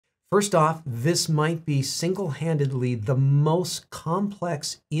First off, this might be single-handedly the most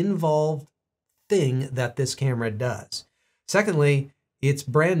complex, involved thing that this camera does. Secondly, it's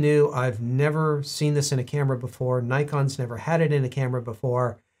brand new. I've never seen this in a camera before. Nikon's never had it in a camera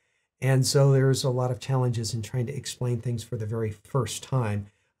before. And so there's a lot of challenges in trying to explain things for the very first time.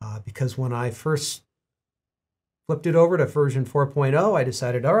 Because when I first flipped it over to version 4.0, I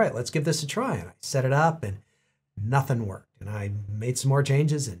decided, all right, let's give this a try. And I set it up and nothing worked. And I made some more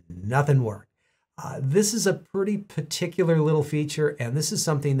changes and nothing worked. This is a pretty particular little feature, and this is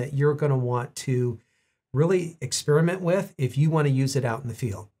something that you're going to want to really experiment with if you want to use it out in the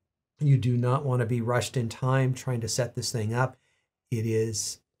field. You do not want to be rushed in time trying to set this thing up. It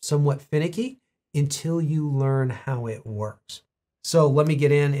is somewhat finicky until you learn how it works. So let me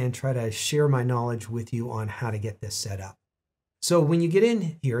get in and try to share my knowledge with you on how to get this set up. So when you get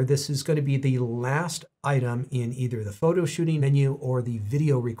in here, this is going to be the last item in either the photo shooting menu or the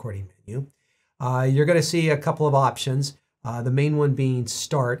video recording menu. You're going to see a couple of options, the main one being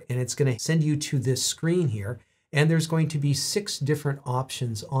Start, and it's going to send you to this screen here. And there's going to be 6 different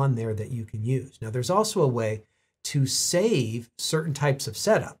options on there that you can use. Now, there's also a way to save certain types of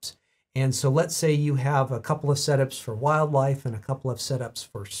setups. And so let's say you have a couple of setups for wildlife and a couple of setups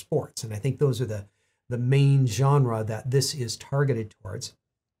for sports. And I think those are the main genre that this is targeted towards.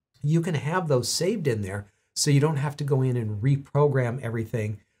 You can have those saved in there so you don't have to go in and reprogram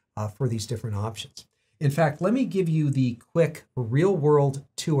everything for these different options. In fact, let me give you the quick real world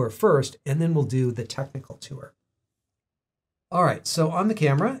tour first, and then we'll do the technical tour. All right, so on the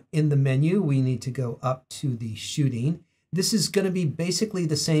camera, in the menu, we need to go up to the shooting. This is going to be basically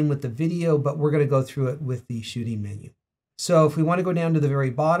the same with the video, but we're going to go through it with the shooting menu. So if we want to go down to the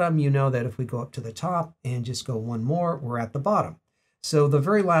very bottom, you know that if we go up to the top and just go one more, we're at the bottom. So the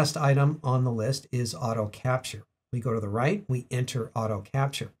very last item on the list is Auto Capture. We go to the right, we enter Auto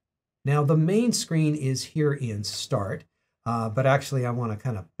Capture. Now the main screen is here in Start, but actually I want to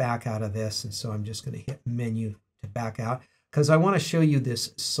kind of back out of this, and so I'm just going to hit Menu to back out because I want to show you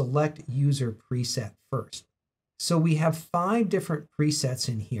this Select User preset first. So we have 5 different presets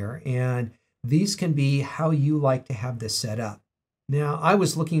in here, and these can be how you like to have this set up. Now, I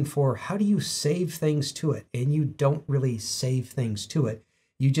was looking for how do you save things to it, and you don't really save things to it.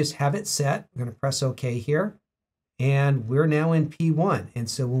 You just have it set. I'm going to press OK here, and we're now in P1. And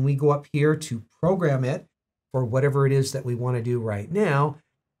so when we go up here to program it for whatever it is that we want to do right now,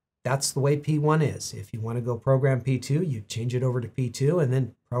 that's the way P1 is. If you want to go program P2, you change it over to P2 and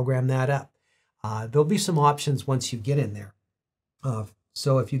then program that up. There'll be some options once you get in there.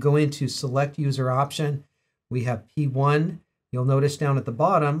 So if you go into Select User Option, we have P1. You'll notice down at the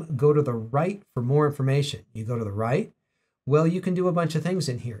bottom, go to the right for more information. You go to the right. Well, you can do a bunch of things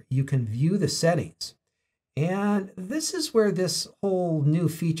in here. You can view the settings. And this is where this whole new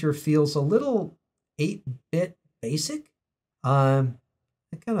feature feels a little 8-bit basic. I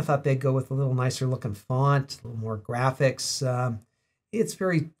kind of thought they'd go with a little nicer looking font, a little more graphics. It's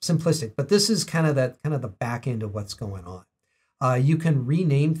very simplistic, but this is kind of the back end of what's going on. You can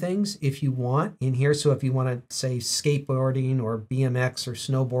rename things if you want in here. So if you want to say skateboarding or BMX or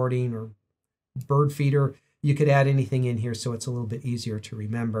snowboarding or bird feeder, you could add anything in here so it's a little bit easier to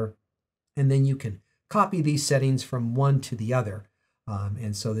remember. And then you can copy these settings from one to the other.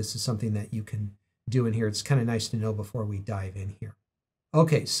 And so this is something that you can do in here. It's kind of nice to know before we dive in here.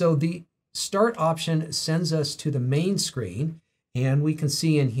 Okay, so the Start option sends us to the main screen, and we can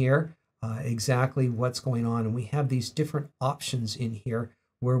see in here exactly what's going on. And we have these different options in here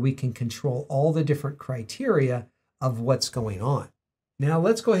where we can control all the different criteria of what's going on. Now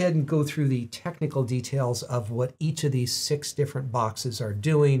let's go ahead and go through the technical details of what each of these 6 different boxes are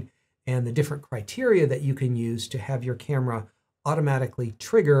doing and the different criteria that you can use to have your camera automatically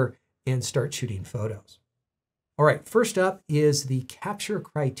trigger and start shooting photos. All right, first up is the capture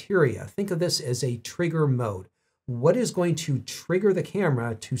criteria. Think of this as a trigger mode. What is going to trigger the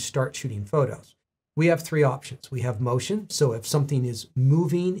camera to start shooting photos? We have 3 options. We have motion, so if something is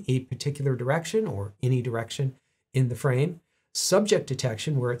moving a particular direction or any direction in the frame. Subject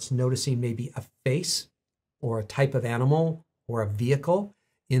detection, where it's noticing maybe a face or a type of animal or a vehicle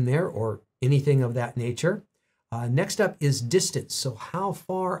in there or anything of that nature. Next up is distance, so how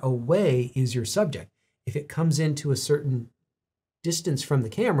far away is your subject? If it comes into a certain distance from the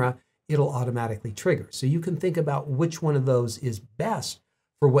camera, it'll automatically trigger. So you can think about which one of those is best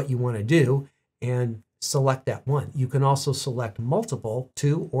for what you want to do and select that one. You can also select multiple,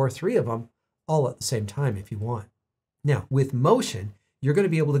 2 or 3 of them, all at the same time if you want. Now, with motion, you're going to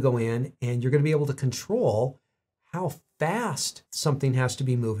be able to go in and you're going to be able to control how fast something has to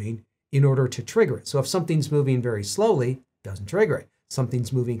be moving in order to trigger it. So if something's moving very slowly, it doesn't trigger it.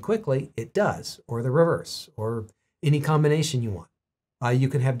 something's moving quickly, it does, or the reverse, or any combination you want. You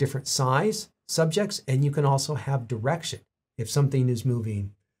can have different size subjects, and you can also have direction. If something is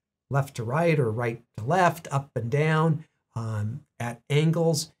moving left to right or right to left, up and down, at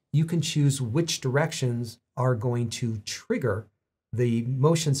angles, you can choose which directions are going to trigger the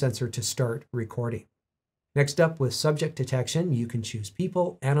motion sensor to start recording. Next up, with subject detection, you can choose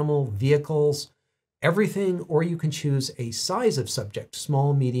people, animal, vehicles, everything, or you can choose a size of subject,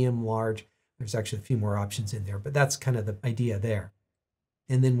 small, medium, large. There's actually a few more options in there, but that's kind of the idea there.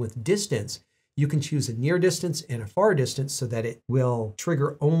 And then with distance, you can choose a near distance and a far distance so that it will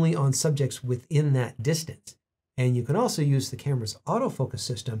trigger only on subjects within that distance. And you can also use the camera's autofocus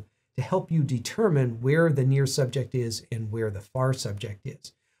system to help you determine where the near subject is and where the far subject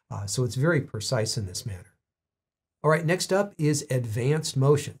is. So it's very precise in this manner. All right, next up is advanced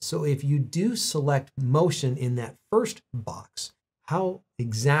motion. So if you do select motion in that first box, how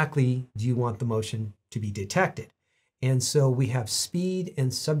exactly do you want the motion to be detected? And so we have speed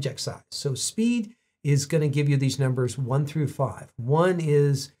and subject size. So speed is going to give you these numbers 1 through 5. 1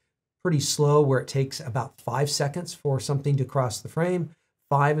 is pretty slow, where it takes about 5 seconds for something to cross the frame.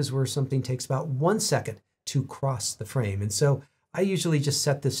 5 is where something takes about 1 second to cross the frame. And so I usually just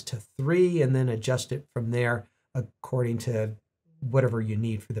set this to 3 and then adjust it from there according to whatever you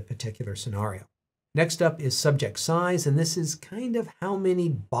need for the particular scenario. Next up is subject size, and this is kind of how many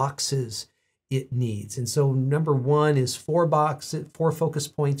boxes it needs. And so number 1 is 4 focus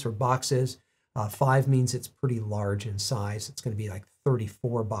points or boxes. 5 means it's pretty large in size. It's going to be like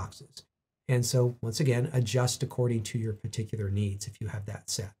 34 boxes. And so once again, adjust according to your particular needs if you have that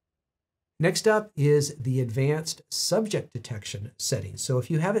set. Next up is the advanced subject detection settings. So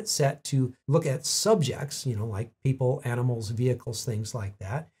if you have it set to look at subjects, like people, animals, vehicles, things like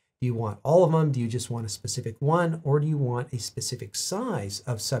that, do you want all of them? Do you just want a specific one? Or do you want a specific size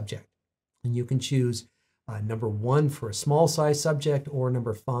of subject? And you can choose number 1 for a small size subject or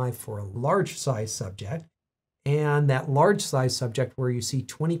number 5 for a large size subject. And that large size subject where you see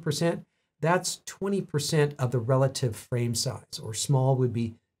 20%, that's 20% of the relative frame size, or small would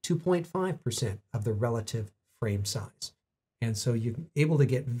be 2.5% of the relative frame size. And so you're able to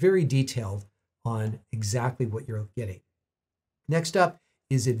get very detailed on exactly what you're getting. Next up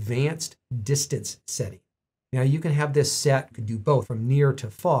is advanced distance setting. Now you can have this set, you can do both from near to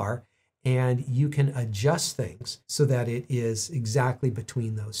far, and you can adjust things so that it is exactly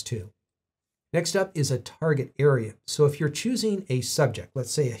between those two. Next up is a target area. So if you're choosing a subject,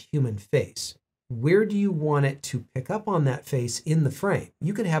 let's say a human face, where do you want it to pick up on that face in the frame?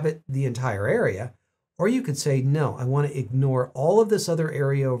 You could have it the entire area, or you could say, no, I want to ignore all of this other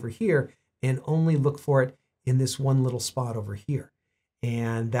area over here and only look for it in this one little spot over here.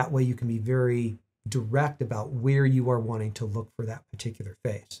 And that way you can be very direct about where you are wanting to look for that particular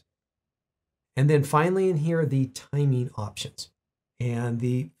face. And then finally in here, the timing options. And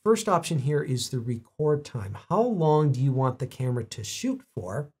the first option here is the record time. How long do you want the camera to shoot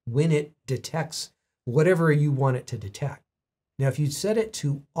for when it detects whatever you want it to detect? Now, if you set it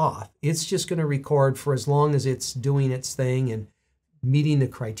to off, it's just going to record for as long as it's doing its thing and meeting the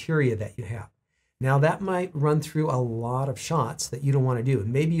criteria that you have. Now, that might run through a lot of shots that you don't want to do.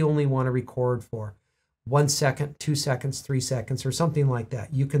 Maybe you only want to record for 1 second, 2 seconds, 3 seconds, or something like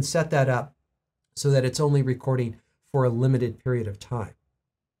that. You can set that up so that it's only recording for a limited period of time.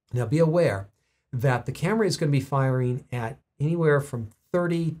 Now be aware that the camera is going to be firing at anywhere from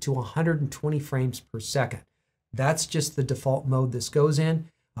 30 to 120 frames per second. That's just the default mode this goes in.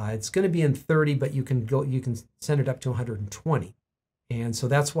 It's going to be in 30, but you can send it up to 120. And so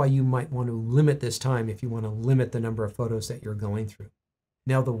that's why you might want to limit this time if you want to limit the number of photos that you're going through.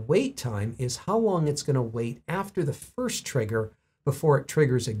 Now the wait time is how long it's going to wait after the first trigger before it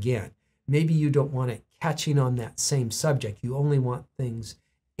triggers again. Maybe you don't want it catching on that same subject. You only want things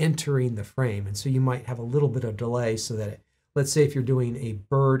entering the frame. And so you might have a little bit of delay so that let's say if you're doing a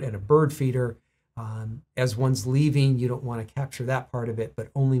bird and a bird feeder, as one's leaving, you don't want to capture that part of it, but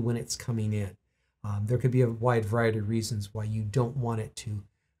only when it's coming in. There could be a wide variety of reasons why you don't want it to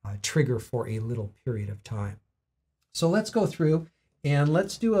trigger for a little period of time. So let's go through and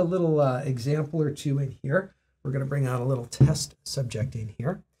let's do a little example or two in here. We're going to bring out a little test subject in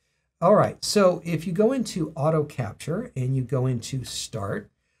here. All right, so if you go into Auto Capture and you go into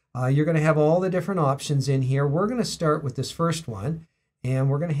Start, you're going to have all the different options in here. We're going to start with this first one, and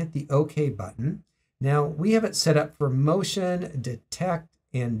we're going to hit the OK button. Now, we have it set up for motion, detect,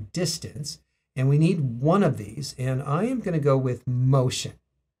 and distance, and we need one of these, and I am going to go with motion.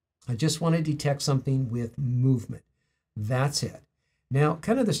 I just want to detect something with movement. That's it. Now,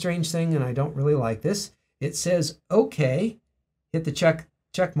 kind of the strange thing, and I don't really like this, it says OK, hit the check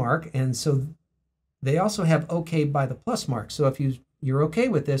mark. And so they also have OK by the plus mark. So if you're OK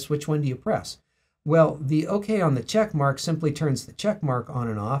with this, which one do you press? Well, the OK on the check mark simply turns the check mark on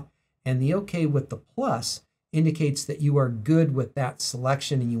and off, and the OK with the plus indicates that you are good with that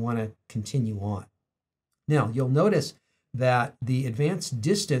selection and you want to continue on. Now, you'll notice that the advanced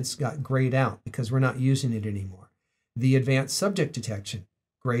distance got grayed out because we're not using it anymore. The advanced subject detection,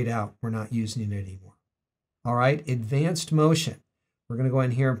 grayed out, we're not using it anymore. All right, advanced motion. We're going to go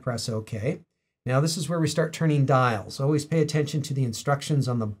in here and press OK. Now this is where we start turning dials. Always pay attention to the instructions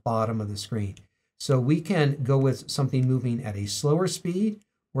on the bottom of the screen. So we can go with something moving at a slower speed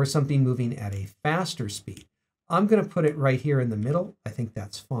or something moving at a faster speed. I'm going to put it right here in the middle. I think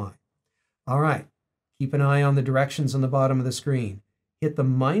that's fine. All right, keep an eye on the directions on the bottom of the screen. Hit the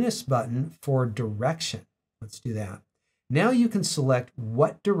minus button for direction. Let's do that. Now you can select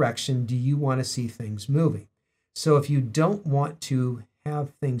what direction do you want to see things moving. So if you don't want to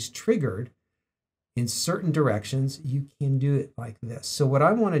have things triggered in certain directions, you can do it like this. So what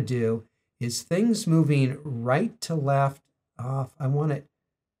I want to do is things moving right to left, off. I want it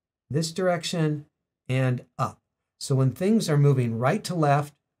this direction and up. So when things are moving right to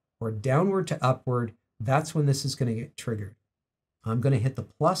left or downward to upward, that's when this is going to get triggered. I'm going to hit the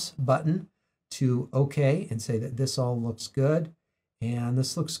plus button to OK and say that this all looks good. And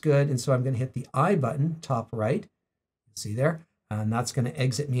this looks good. And so I'm going to hit the I button, top right. See there? And that's going to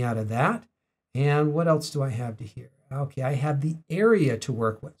exit me out of that. And what else do I have to here? Okay, I have the area to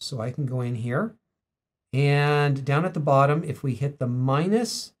work with. So I can go in here. And down at the bottom, if we hit the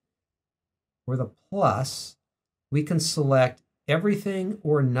minus or the plus, we can select everything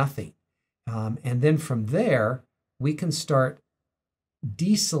or nothing. And then from there, we can start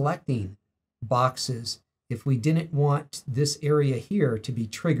deselecting boxes if we didn't want this area here to be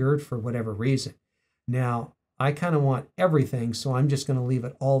triggered for whatever reason. Now, I kind of want everything, so I'm just going to leave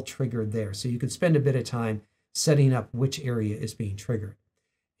it all triggered there. So you could spend a bit of time setting up which area is being triggered.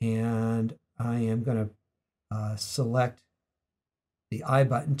 And I am going to select the I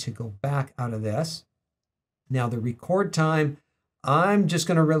button to go back out of this. Now the record time, I'm just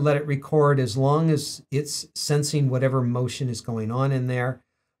going to let it record as long as it's sensing whatever motion is going on in there.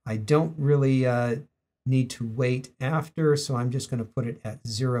 I don't really need to wait after, so I'm just going to put it at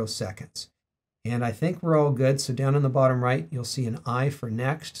 0 seconds. And I think we're all good. So down on the bottom right, you'll see an I for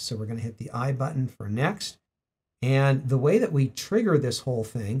next. So we're going to hit the I button for next. And the way that we trigger this whole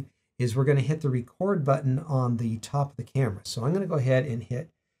thing is we're going to hit the record button on the top of the camera. So I'm going to go ahead and hit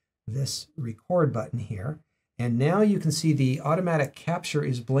this record button here. And now you can see the automatic capture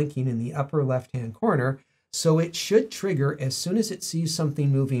is blinking in the upper left-hand corner. So it should trigger as soon as it sees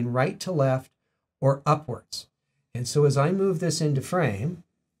something moving right to left or upwards. And so as I move this into frame,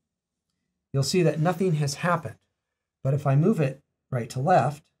 you'll see that nothing has happened. But if I move it right to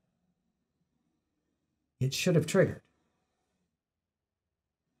left, it should have triggered.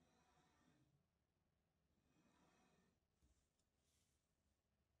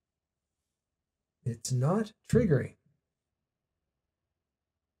 It's not triggering.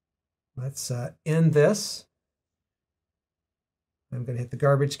 Let's end this. I'm going to hit the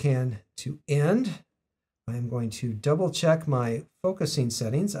garbage can to end. I'm going to double check my focusing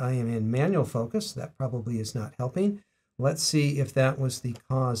settings. I am in manual focus. That probably is not helping. Let's see if that was the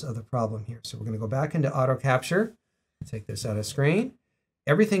cause of the problem here. So we're going to go back into auto capture, take this out of screen.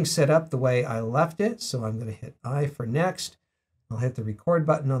 Everything's set up the way I left it. So I'm going to hit I for next. I'll hit the record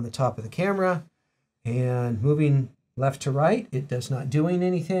button on the top of the camera, and moving left to right, it does not doing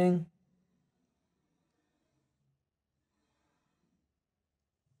anything.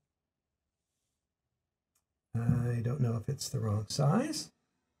 I don't know if it's the wrong size.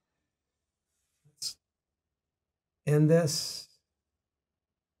 Let's end this.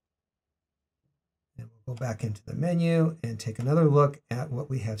 And we'll go back into the menu and take another look at what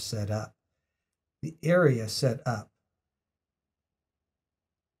we have set up. The area set up.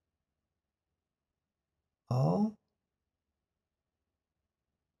 All.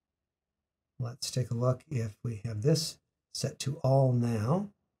 Let's take a look if we have this set to all now.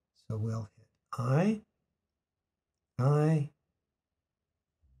 So we'll hit I,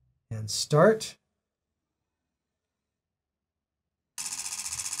 and start.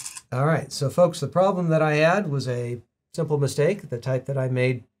 All right, so folks, the problem that I had was a simple mistake, the type that I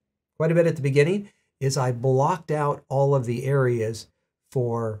made quite a bit at the beginning, is I blocked out all of the areas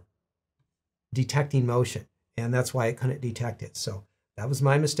for detecting motion, and that's why it couldn't detect it. So that was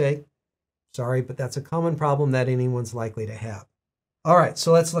my mistake. Sorry, but that's a common problem that anyone's likely to have. All right,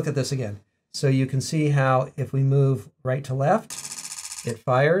 so let's look at this again. So you can see how if we move right to left, it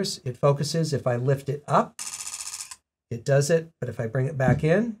fires, it focuses. If I lift it up, it does it, but if I bring it back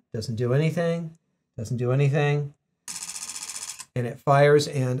in, doesn't do anything, doesn't do anything, and it fires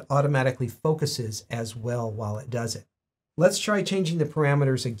and automatically focuses as well while it does it. Let's try changing the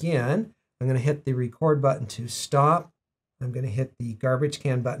parameters again. I'm going to hit the record button to stop. I'm going to hit the garbage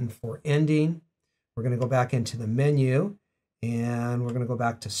can button for ending. We're going to go back into the menu, and we're going to go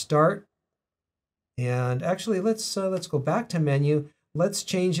back to start. And actually, let's go back to menu. Let's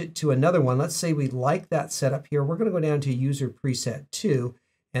change it to another one. Let's say we like that setup here. We're going to go down to user preset 2,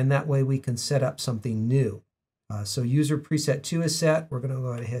 and that way we can set up something new. So user preset 2 is set. We're going to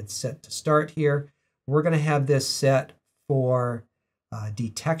go ahead and set to start here. We're going to have this set for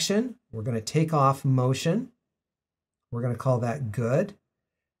detection. We're going to take off motion. We're going to call that good.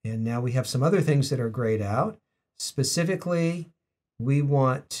 And now we have some other things that are grayed out. Specifically, we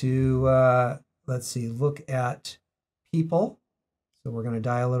want to, let's see, look at people. So we're going to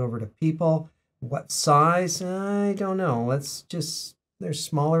dial it over to people. What size? I don't know. Let's just, they're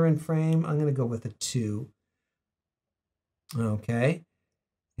smaller in frame. I'm going to go with a 2. Okay.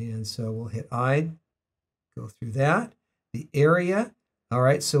 And so we'll hit I, go through that. The area. All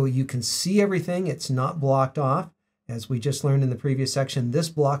right. So you can see everything. It's not blocked off. As we just learned in the previous section, this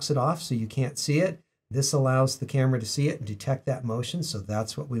blocks it off so you can't see it. This allows the camera to see it and detect that motion. So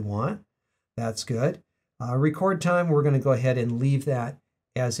that's what we want. That's good. Record time, we're going to go ahead and leave that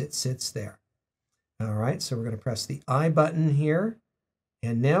as it sits there. All right, so we're going to press the I button here.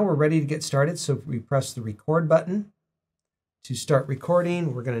 And now we're ready to get started. So if we press the record button to start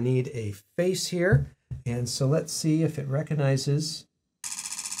recording, we're going to need a face here. And so let's see if it recognizes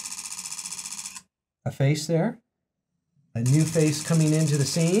a face there. A new face coming into the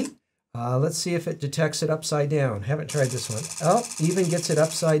scene. Let's see if it detects it upside down. Haven't tried this one. Oh, even gets it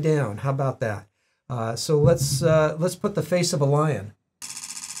upside down. How about that? So let's put the face of a lion.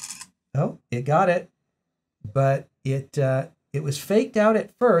 Oh, it got it, but it was faked out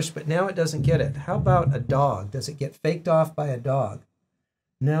at first, but now it doesn't get it. How about a dog? Does it get faked off by a dog?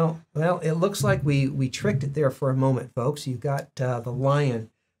 No. Well, it looks like we tricked it there for a moment, folks. You got the lion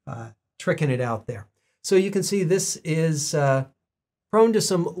tricking it out there. So you can see this is prone to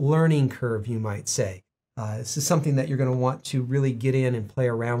some learning curve, you might say. This is something that you're going to want to really get in and play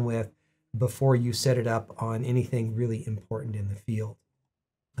around with before you set it up on anything really important in the field.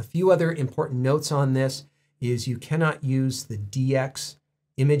 A few other important notes on this is you cannot use the DX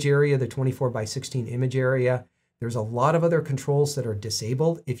image area, the 24:16 image area. There's a lot of other controls that are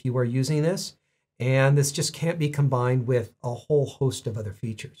disabled if you are using this, and this just can't be combined with a whole host of other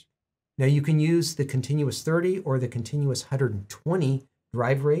features. Now you can use the continuous 30 or the continuous 120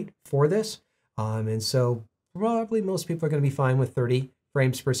 drive rate for this, and so probably most people are going to be fine with 30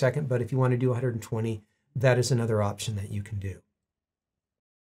 frames per second, but if you want to do 120, that is another option that you can do.